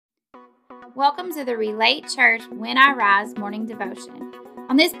Welcome to the Relate Church When I Rise morning devotion.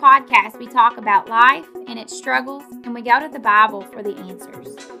 On this podcast, we talk about life and its struggles, and we go to the Bible for the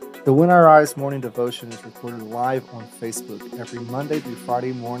answers. The When I Rise morning devotion is recorded live on Facebook every Monday through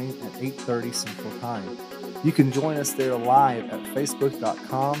Friday morning at 8:30 Central Time. You can join us there live at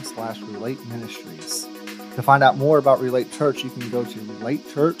facebook.com/Relate Ministries. To find out more about Relate Church, you can go to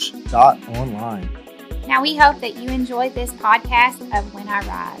relatechurch.online. Now, we hope that you enjoyed this podcast of When I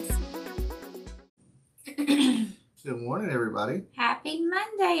Rise. Good morning, everybody. Happy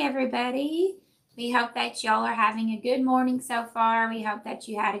Monday, everybody. We hope that y'all are having a good morning so far. We hope that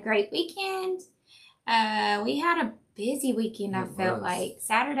you had a great weekend. We had a busy weekend, I felt like.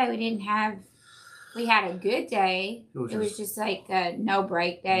 Saturday we had a good day. It was just like a no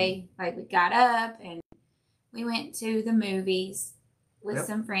break day. Like we got up and we went to the movies with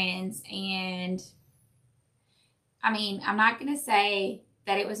some friends. And I mean, I'm not going to say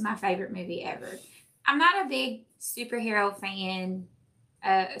that it was my favorite movie ever. I'm not a big superhero fan,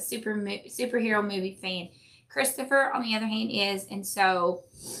 superhero movie fan. Christopher, on the other hand, is. And so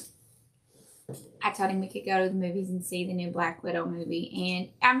I told him we could go to the movies and see the new Black Widow movie. And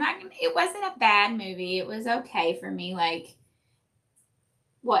it wasn't a bad movie. It was okay for me. Like,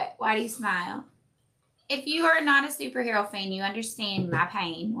 what? Why do you smile? If you are not a superhero fan, you understand my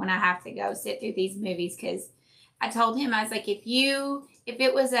pain when I have to go sit through these movies. Because I told him, I was like, if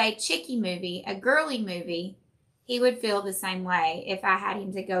it was a chickie movie, a girly movie, he would feel the same way if I had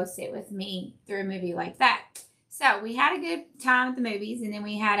him to go sit with me through a movie like that. So we had a good time at the movies, and then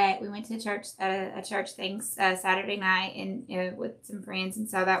we went to church, a church thing Saturday night and with some friends, and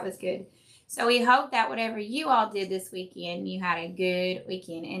so that was good. So we hope that whatever you all did this weekend, you had a good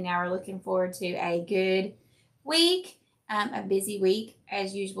weekend, and now we're looking forward to a good week, a busy week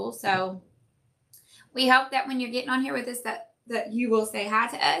as usual. So we hope that when you're getting on here with us that you will say hi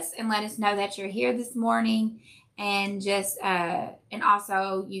to us and let us know that you're here this morning. And just, and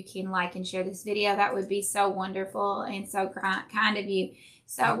also you can like and share this video. That would be so wonderful and so kind of you.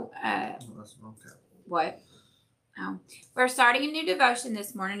 So, what? Oh, we're starting a new devotion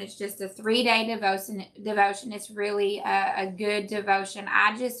this morning. It's just a 3-day devotion. It's really a good devotion.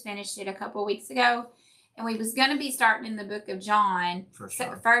 I just finished it a couple weeks ago, and we was going to be starting in the book of John,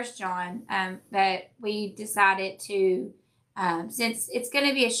 First John, but we decided to, since it's going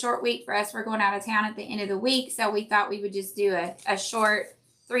to be a short week for us, we're going out of town at the end of the week, so we thought we would just do a short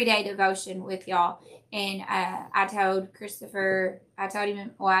 3-day devotion with y'all. And I told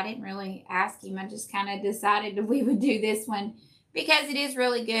him, well, I didn't really ask him. I just kind of decided that we would do this one because it is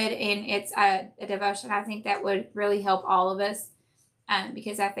really good, and it's a devotion I think that would really help all of us,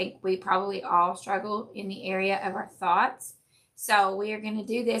 because I think we probably all struggle in the area of our thoughts. So we are going to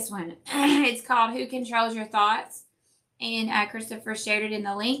do this one. It's called Who Controls Your Thoughts? And Christopher shared it in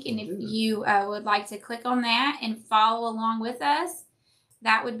the link. And if you would like to click on that and follow along with us,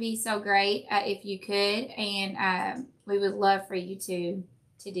 that would be so great if you could. And we would love for you to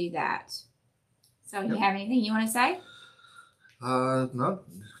do that. So you have anything you want to say? No.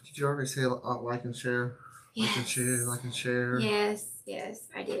 Did you already say like and share? Yes. Like and share. Yes,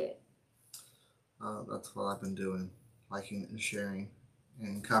 I did. That's what I've been doing, liking and sharing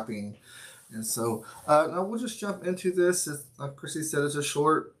and copying. And so now we'll just jump into this. As Chrissy said, it's a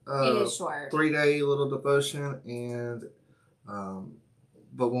short, it is short, 3-day little devotion. And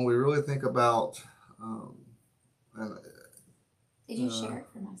but when we really think about, did you share it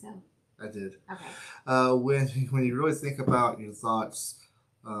for myself? I did. Okay. When you really think about your thoughts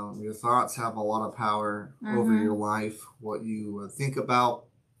have a lot of power over your life. What you think about,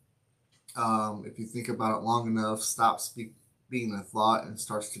 if you think about it long enough, stops being a thought and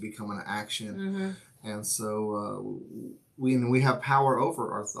starts to become an action. And so we have power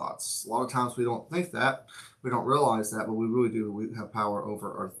over our thoughts. A lot of times we don't think that, we don't realize that, but we really do. We have power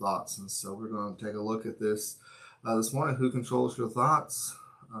over our thoughts. And so we're going to take a look at this this morning. Who controls your thoughts?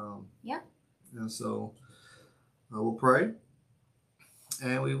 And so we'll pray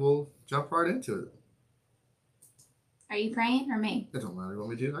and we will jump right into it. Are you praying or me? It don't matter what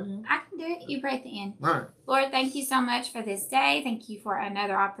we do. I can do it. You pray at the end. All right. Lord, thank you so much for this day. Thank you for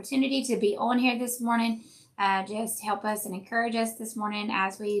another opportunity to be on here this morning. Just help us and encourage us this morning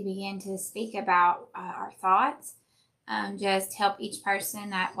as we begin to speak about our thoughts. Just help each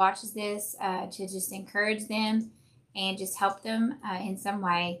person that watches this to just encourage them and just help them in some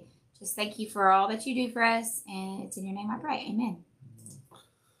way. Just thank you for all that you do for us. And it's in your name I pray. Amen.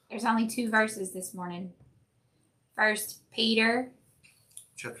 There's only 2 verses this morning. 1 Peter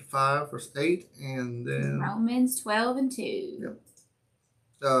chapter 5, verse 8, and then Romans 12 and 2. Yep.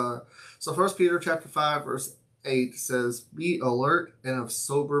 So 1 Peter chapter 5, verse 8 says, "Be alert and of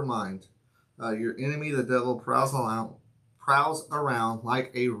sober mind. Your enemy, the devil, prowls around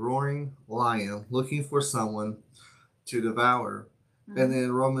like a roaring lion looking for someone to devour. And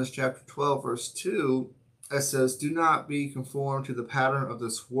then Romans chapter 12, verse 2, it says, "Do not be conformed to the pattern of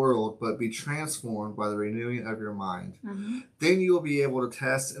this world, but be transformed by the renewing of your mind. Then you will be able to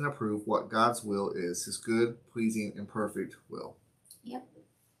test and approve what God's will is, his good, pleasing, and perfect will." Yep.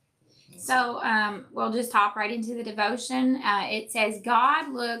 So we'll just hop right into the devotion. It says,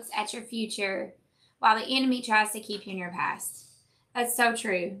 God looks at your future while the enemy tries to keep you in your past. That's so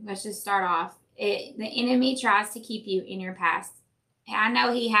true. Let's just start off. The enemy tries to keep you in your past. And I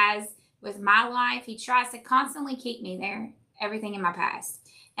know he has with my life. He tries to constantly keep me there, everything in my past.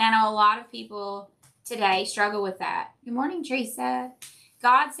 And I know a lot of people today struggle with that. Good morning, Teresa.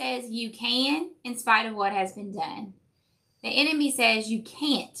 God says you can in spite of what has been done. The enemy says you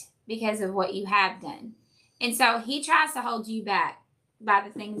can't because of what you have done. And so he tries to hold you back by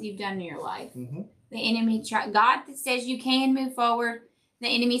the things you've done in your life. The enemy, God says you can move forward. The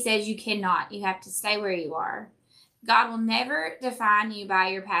enemy says you cannot. You have to stay where you are. God will never define you by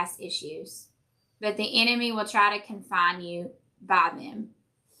your past issues, but the enemy will try to confine you by them.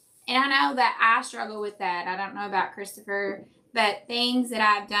 And I know that I struggle with that. I don't know about Christopher, but things that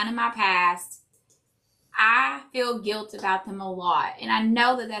I've done in my past, I feel guilt about them a lot. And I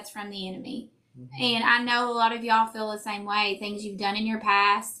know that that's from the enemy. And I know a lot of y'all feel the same way. Things you've done in your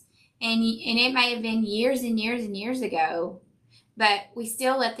past, and it may have been years and years and years ago, but we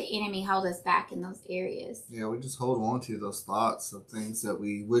still let the enemy hold us back in those areas. Yeah, we just hold on to those thoughts of things that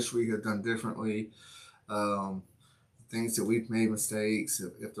we wish we had done differently, things that we've made mistakes.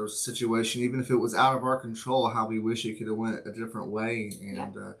 If there's a situation, even if it was out of our control, how we wish it could have went a different way,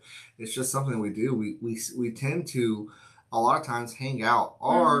 and it's just something we do. We tend to a lot of times hang out,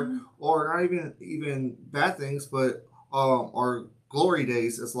 or not even bad things, but our glory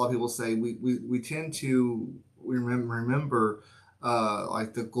days, as a lot of people say. We tend to remember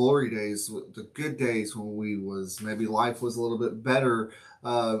like the glory days, the good days when maybe life was a little bit better,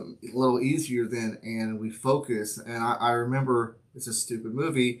 a little easier then, and we focus. And I remember, it's a stupid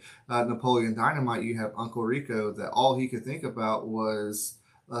movie, Napoleon Dynamite. You have Uncle Rico, that all he could think about was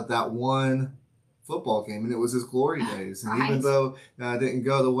that one football game, and it was his glory days. And even though it didn't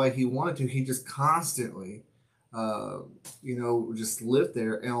go the way he wanted to, he just constantly just live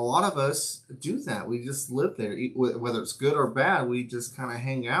there. And a lot of us do that. We just live there, whether it's good or bad. We just kind of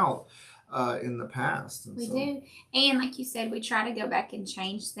hang out in the past. We do. And like you said, we try to go back and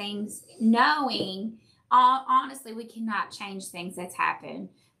change things, knowing honestly we cannot change things that's happened.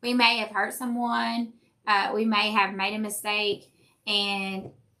 We may have hurt someone, we may have made a mistake,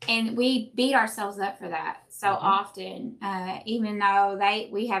 and we beat ourselves up for that so often, even though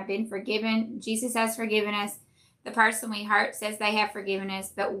we have been forgiven. Jesus has forgiven us. The person we hurt says they have forgiven us,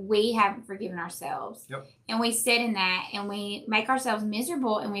 but we haven't forgiven ourselves. And we sit in that, and we make ourselves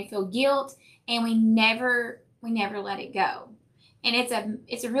miserable, and we feel guilt, and we never let it go. And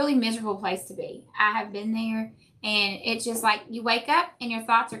it's a really miserable place to be. I have been there, and it's just like you wake up and your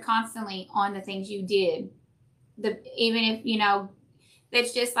thoughts are constantly on the things you did. Even if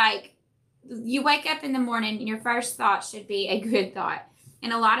it's just like you wake up in the morning and your first thought should be a good thought.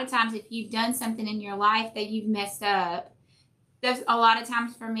 And a lot of times, if you've done something in your life that you've messed up, there's a lot of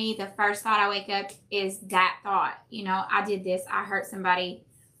times for me, the first thought I wake up is that thought. I did this, I hurt somebody,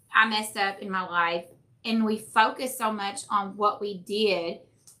 I messed up in my life. And we focus so much on what we did,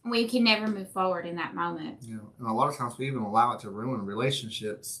 we can never move forward in that moment. Yeah, and a lot of times we even allow it to ruin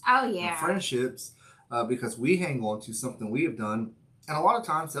relationships. And friendships, because we hang on to something we have done. And a lot of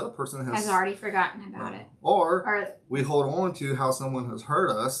times the other person has already forgotten about it. Or we hold on to how someone has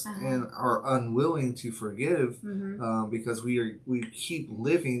hurt us and are unwilling to forgive, because we keep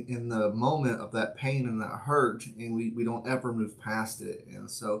living in the moment of that pain and that hurt, and we don't ever move past it. And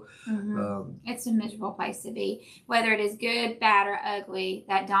so it's a miserable place to be. Whether it is good, bad, or ugly,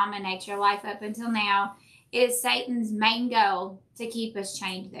 that dominates your life up until now, is Satan's main goal to keep us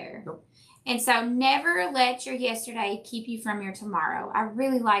chained there. And so never let your yesterday keep you from your tomorrow. I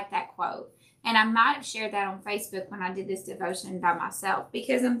really like that quote. And I might have shared that on Facebook when I did this devotion by myself,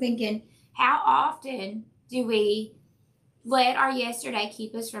 because I'm thinking, how often do we let our yesterday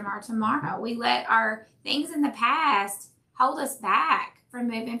keep us from our tomorrow? We let our things in the past hold us back from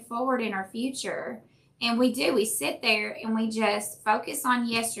moving forward in our future. And we sit there and we just focus on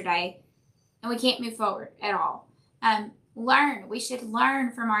yesterday, and we can't move forward at all. We should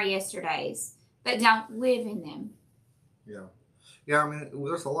learn from our yesterdays, but don't live in them. I mean,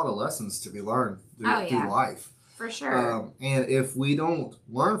 there's a lot of lessons to be learned through life, for sure. And if we don't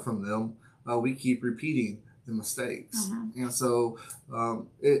learn from them, we keep repeating the mistakes. Mm-hmm. And so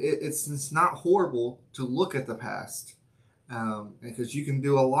it's not horrible to look at the past, because you can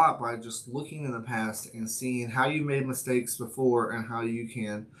do a lot by just looking in the past and seeing how you made mistakes before and how you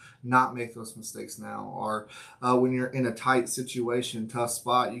can not make those mistakes now. Or when you're in a tight situation, tough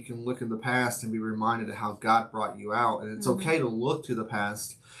spot, you can look in the past and be reminded of how God brought you out. And it's Mm-hmm. okay to look to the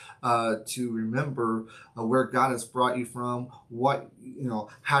past, to remember where God has brought you from,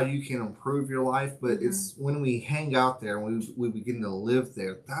 how you can improve your life. But Mm-hmm. it's when we hang out there and we begin to live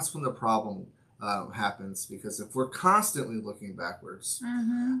there, that's when the problem happens. Because if we're constantly looking backwards,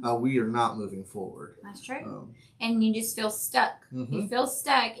 Mm-hmm. we are not moving forward. That's true. And you just feel stuck. Mm-hmm. You feel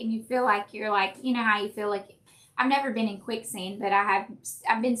stuck, and you feel like you're like, you know how you feel like, I've never been in quicksand, but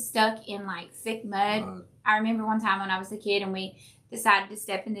I've been stuck in like thick mud. I remember one time when I was a kid and we decided to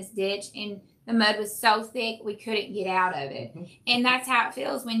step in this ditch, and the mud was so thick we couldn't get out of it. Mm-hmm. And that's how it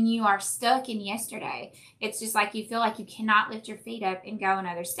feels when you are stuck in yesterday. It's just like you feel like you cannot lift your feet up and go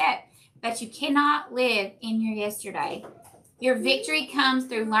another step. But you cannot live in your yesterday. Your victory comes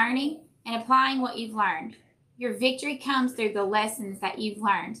through learning and applying what you've learned. Your victory comes through the lessons that you've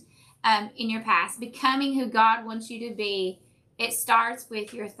learned in your past. Becoming who God wants you to be, it starts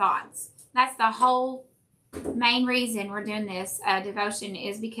with your thoughts. That's the whole main reason we're doing this devotion,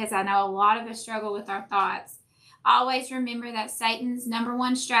 is because I know a lot of us struggle with our thoughts. Always remember that Satan's number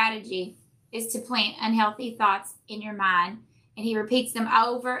one strategy is to plant unhealthy thoughts in your mind. And he repeats them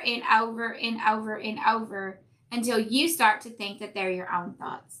over and over and over and over until you start to think that they're your own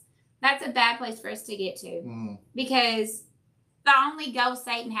thoughts. That's a bad place for us to get to, because the only goal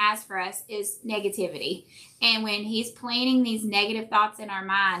Satan has for us is negativity. And when he's planting these negative thoughts in our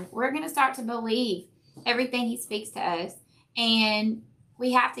mind, we're going to start to believe everything he speaks to us. And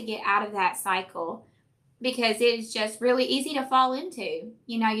we have to get out of that cycle, because it's just really easy to fall into.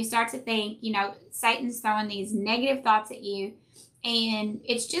 You start to think, Satan's throwing these negative thoughts at you. And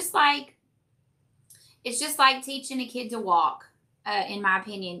it's just like teaching a kid to walk, in my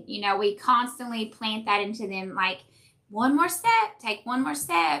opinion. We constantly plant that into them, like, one more step, take one more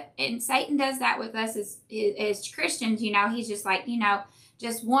step. And Satan does that with us as Christians. He's just like,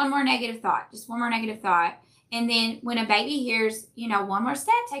 just one more negative thought, just one more negative thought. And then when a baby hears, one more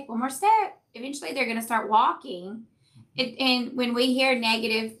step, take one more step, eventually they're going to start walking. And when we hear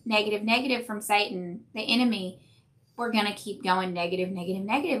negative from Satan, the enemy, we're going to keep going negative.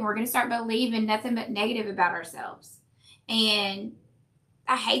 We're going to start believing nothing but negative about ourselves. And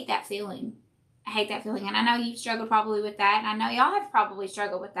I hate that feeling. And I know you've struggled probably with that. And I know y'all have probably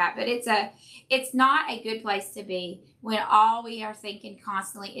struggled with that. But it's not a good place to be when all we are thinking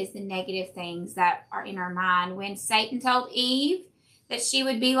constantly is the negative things that are in our mind. When Satan told Eve that she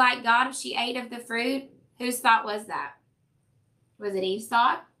would be like God if she ate of the fruit, whose thought was that? Was it Eve's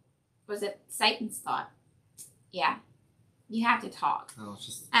thought? Was it Satan's thought? Yeah. You have to talk. No, it's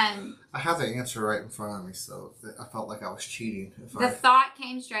just, I have the answer right in front of me, so I felt like I was cheating. Thought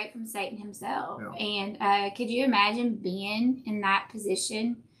came straight from Satan himself. Yeah. And could you imagine being in that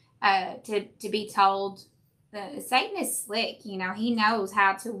position, to be told, Satan is slick. He knows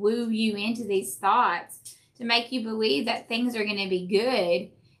how to woo you into these thoughts to make you believe that things are going to be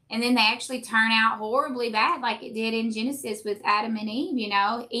good. And then they actually turn out horribly bad, like it did in Genesis with Adam and Eve.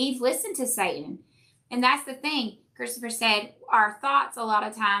 Eve listened to Satan. And that's the thing. Christopher said, our thoughts, a lot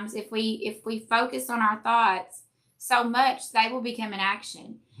of times, if we focus on our thoughts so much, they will become an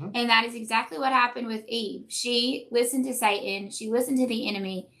action. Mm-hmm. And that is exactly what happened with Eve. She listened to Satan. She listened to the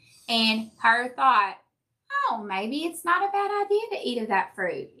enemy. And her thought, oh, maybe it's not a bad idea to eat of that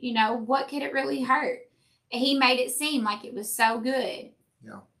fruit. What could it really hurt? And he made it seem like it was so good.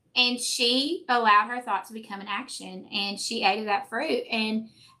 Yeah. And she allowed her thought to become an action. And she ate of that fruit. And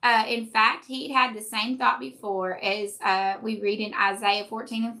in fact, he'd had the same thought before, as we read in Isaiah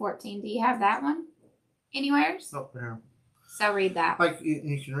 14:14. Do you have that one anywhere? Oh, yeah. So read that. Like,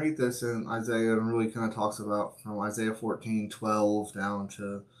 you can read this in Isaiah, and really kind of talks about from Isaiah 14:12 down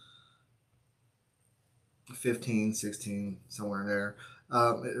to 15, 16, somewhere in there.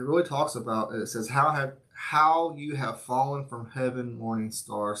 It really talks about, it says, how you have fallen from heaven, morning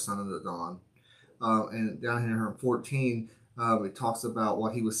star, son of the dawn. And down here in 14, it talks about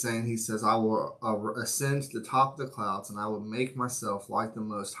what he was saying. He says, I will ascend to the top of the clouds, and I will make myself like the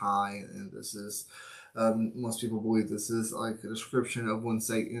Most High. And this is, most people believe this is like a description of when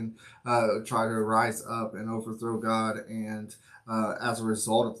Satan tried to rise up and overthrow God, and as a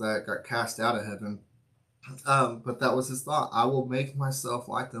result of that, got cast out of heaven. But that was his thought. I will make myself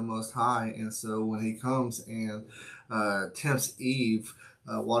like the Most High. And so when he comes and tempts Eve,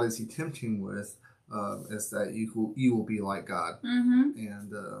 what is he tempting with? Is that you will be like God. Mm-hmm.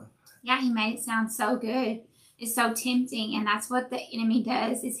 And yeah, he made it sound so good. is so tempting. And that's what the enemy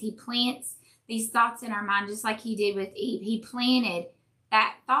does, is he plants these thoughts in our mind, just like he did with Eve. He planted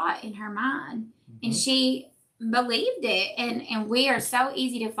that thought in her mind, and she believed it. And we are so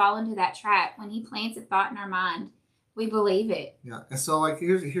easy to fall into that trap. When he plants a thought in our mind, we believe it. Yeah, and so like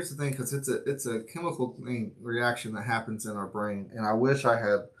here's the thing, because it's a chemical thing reaction that happens in our brain, and I wish I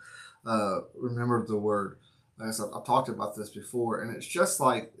had remembered the word. As I've talked about this before, and it's just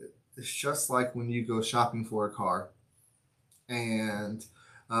like when you go shopping for a car, and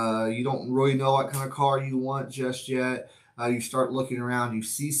you don't really know what kind of car you want just yet. You start looking around, you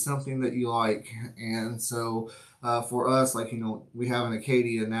see something that you like, and so for us, like, we have an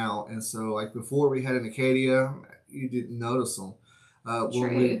Acadia now, and so like before we had an Acadia, you didn't notice them.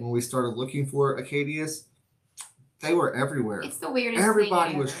 When we started looking for Acadias, they were everywhere. It's the weirdest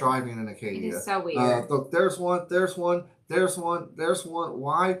Everybody thing was driving an Acadia. It is so weird. Look, there's one, there's one, there's one, there's one.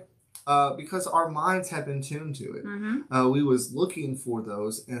 Why? Because our minds have been tuned to it. We was looking for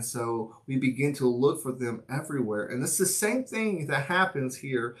those, and so we begin to look for them everywhere. And it's the same thing that happens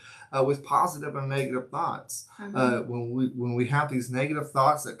here with positive and negative thoughts. When we have these negative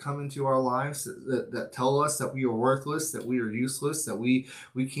thoughts that come into our lives that tell us that we are worthless, that we are useless, that we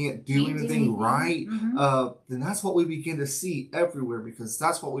can't do anything right, then that's what we begin to see everywhere, because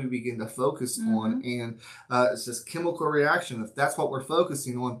that's what we begin to focus on. And it's just chemical reaction. If that's what we're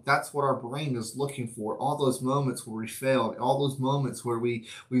focusing on, that's what our brain is looking for. All those moments where we failed, all those moments where we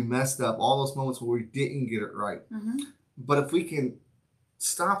messed up, all those moments where we didn't get it right. But if we can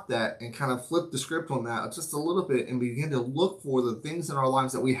stop that and kind of flip the script on that just a little bit and begin to look for the things in our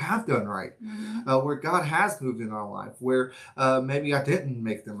lives that we have done right, where God has moved in our life, where maybe I didn't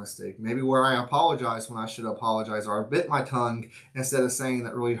make the mistake, maybe where I apologized when I should apologize, or I bit my tongue instead of saying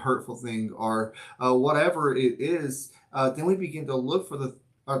that really hurtful thing, or whatever it is, then we begin to look for the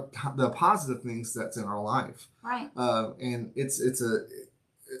positive things that's in our life. Right. And it's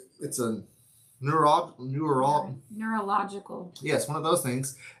a neurological. Yes, one of those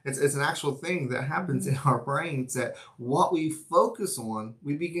things. It's an actual thing that happens in our brains, that what we focus on,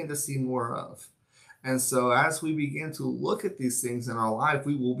 we begin to see more of. And so as we begin to look at these things in our life,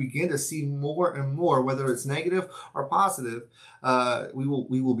 we will begin to see more and more, whether it's negative or positive. We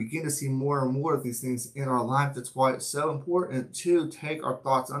will begin to see more and more of these things in our life. That's why it's so important to take our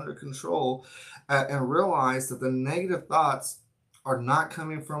thoughts under control, and realize that the negative thoughts are not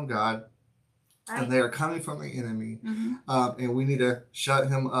coming from God. Right. And they are coming from the enemy, and we need to shut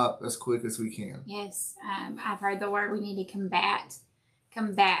him up as quick as we can. Yes, I've heard the word, we need to combat.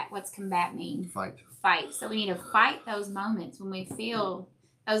 What's combat mean? Fight. So we need to fight those moments when we feel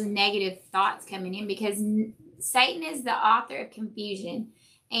those negative thoughts coming in, because Satan is the author of confusion,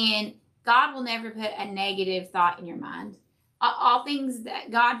 and God will never put a negative thought in your mind. All things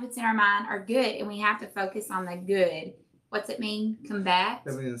that God puts in our mind are good, and we have to focus on the good. What's it mean? Combat?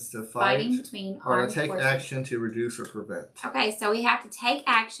 It means to fight, between or to take action to reduce or prevent. Okay, so we have to take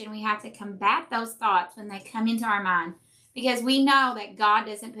action. We have to combat those thoughts when they come into our mind, because we know that God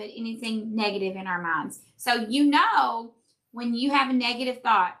doesn't put anything negative in our minds. So when you have a negative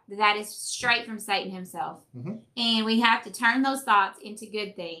thought, that is straight from Satan himself. And we have to turn those thoughts into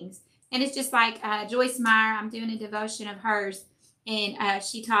good things. And it's just like Joyce Meyer, I'm doing a devotion of hers, and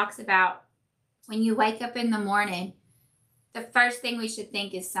she talks about when you wake up in the morning, the first thing we should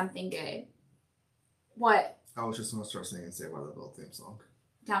think is something good. What? I was just going to start singing Saved by the Bell theme song.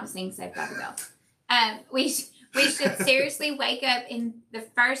 Don't sing Saved by the Bell. We should seriously wake up, and the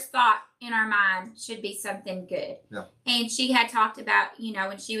first thought in our mind should be something good. Yeah. And she had talked about,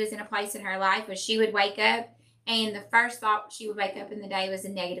 when she was in a place in her life where she would wake up, and the first thought she would wake up in the day was a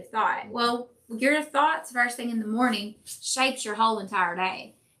negative thought. Well, your thoughts first thing in the morning shapes your whole entire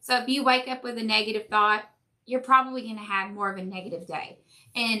day. So if you wake up with a negative thought, you're probably going to have more of a negative day.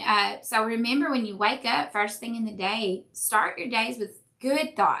 And so remember, when you wake up first thing in the day, start your days with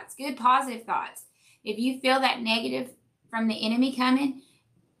good thoughts, good positive thoughts. If you feel that negative from the enemy coming,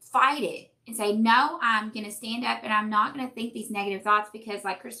 fight it and say, no, I'm going to stand up, and I'm not going to think these negative thoughts, because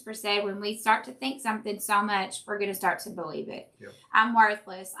like Christopher said, when we start to think something so much, we're going to start to believe it. Yep. I'm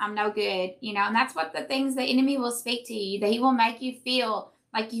worthless. I'm no good. And that's what the things the enemy will speak to you, that he will make you feel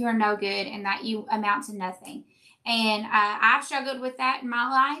like you are no good and that you amount to nothing. And I've struggled with that in my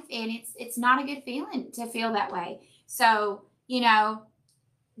life, and it's not a good feeling to feel that way. So,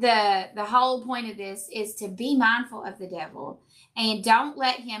 the whole point of this is to be mindful of the devil, and don't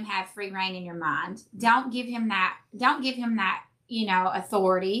let him have free reign in your mind. Don't give him that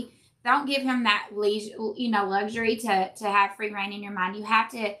authority. Don't give him that luxury to have free reign in your mind. You have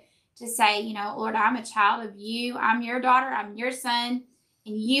to say, Lord, I'm a child of you. I'm your daughter. I'm your son.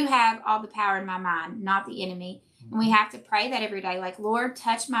 And you have all the power in my mind, not the enemy. And we have to pray that every day. Like, Lord,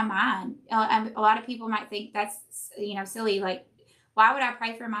 touch my mind. A lot of people might think that's, silly. Like, why would I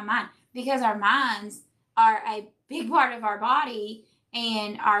pray for my mind? Because our minds are a big part of our body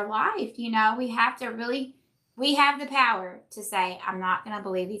and our life. We have to really, we have the power to say, I'm not going to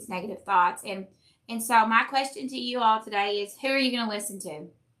believe these negative thoughts. And so my question to you all today is, who are you going to listen to?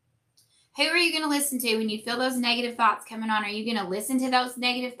 Who are you going to listen to when you feel those negative thoughts coming on? Are you going to listen to those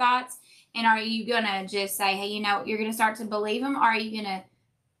negative thoughts? And are you going to just say, hey, you're going to start to believe them? Or are you going to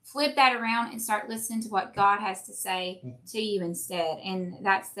flip that around and start listening to what God has to say to you instead? And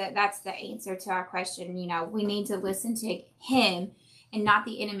that's the answer to our question. We need to listen to him and not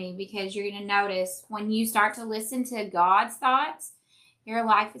the enemy, because you're going to notice when you start to listen to God's thoughts, your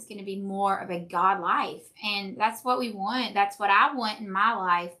life is going to be more of a God life. And that's what we want. That's what I want in my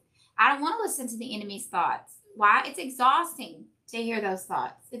life. I don't want to listen to the enemy's thoughts. Why? It's exhausting to hear those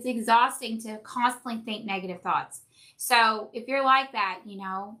thoughts. It's exhausting to constantly think negative thoughts. So if you're like that,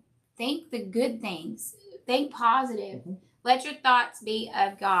 think the good things. Think positive. Mm-hmm. Let your thoughts be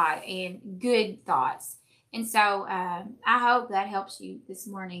of God and good thoughts. And so I hope that helps you this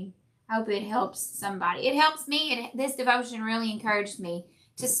morning. I hope it helps somebody. It helps me. This devotion really encouraged me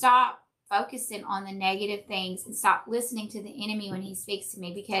to stop focusing on the negative things and stop listening to the enemy when he speaks to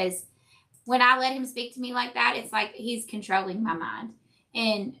me, because when I let him speak to me like that, it's like he's controlling my mind,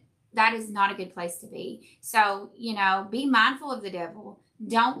 and that is not a good place to be. So, be mindful of the devil.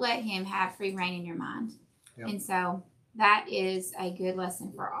 Don't let him have free reign in your mind. Yep. And so that is a good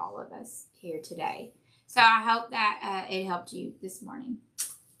lesson for all of us here today. So I hope that it helped you this morning.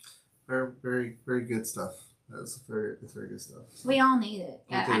 Very, very, very good stuff. That's very good stuff. So. We all need it.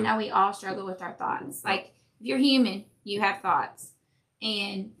 I know we all struggle with our thoughts. Like, if you're human, you have thoughts.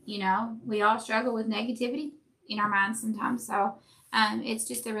 And, we all struggle with negativity in our minds sometimes. So it's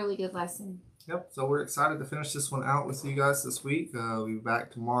just a really good lesson. Yep. So we're excited to finish this one out with you guys this week. We'll be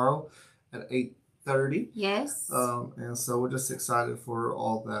back tomorrow at 8:30. Yes. And so we're just excited for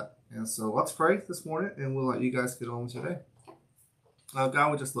all that. And so let's pray this morning, and we'll let you guys get on with your day.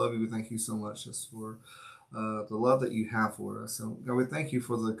 God, we just love you. We thank you so much just for the love that you have for us. And God, we thank you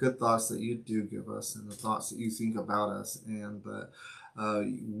for the good thoughts that you do give us and the thoughts that you think about us, and that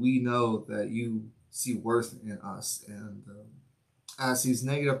we know that you see worth in us. And as these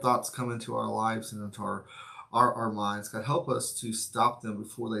negative thoughts come into our lives and into our minds, God, help us to stop them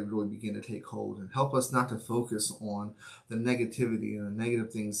before they really begin to take hold, and help us not to focus on the negativity and the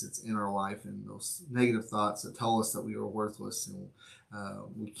negative things that's in our life and those negative thoughts that tell us that we are worthless and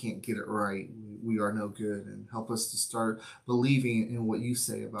we can't get it right, we are no good. And help us to start believing in what you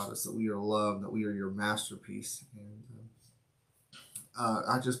say about us, that we are loved, that we are your masterpiece. And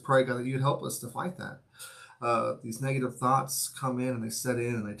I just pray, God, that you'd help us to fight that. These negative thoughts come in and they set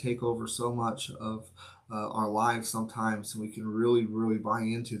in and they take over so much of our lives sometimes, and we can really, really buy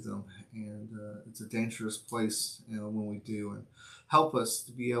into them. And it's a dangerous place, when we do. And help us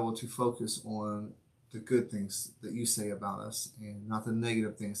to be able to focus on the good things that you say about us and not the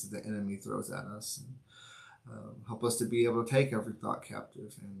negative things that the enemy throws at us. And help us to be able to take every thought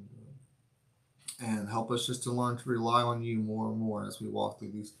captive, and help us just to learn to rely on you more and more as we walk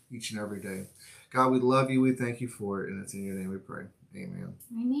through these each and every day. God, we love you. We thank you for it. And it's in your name we pray. Amen.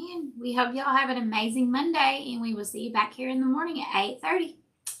 Amen. We hope y'all have an amazing Monday, and we will see you back here in the morning at 8:30.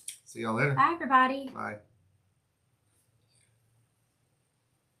 See y'all later. Bye, everybody. Bye.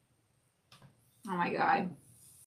 Oh, my God.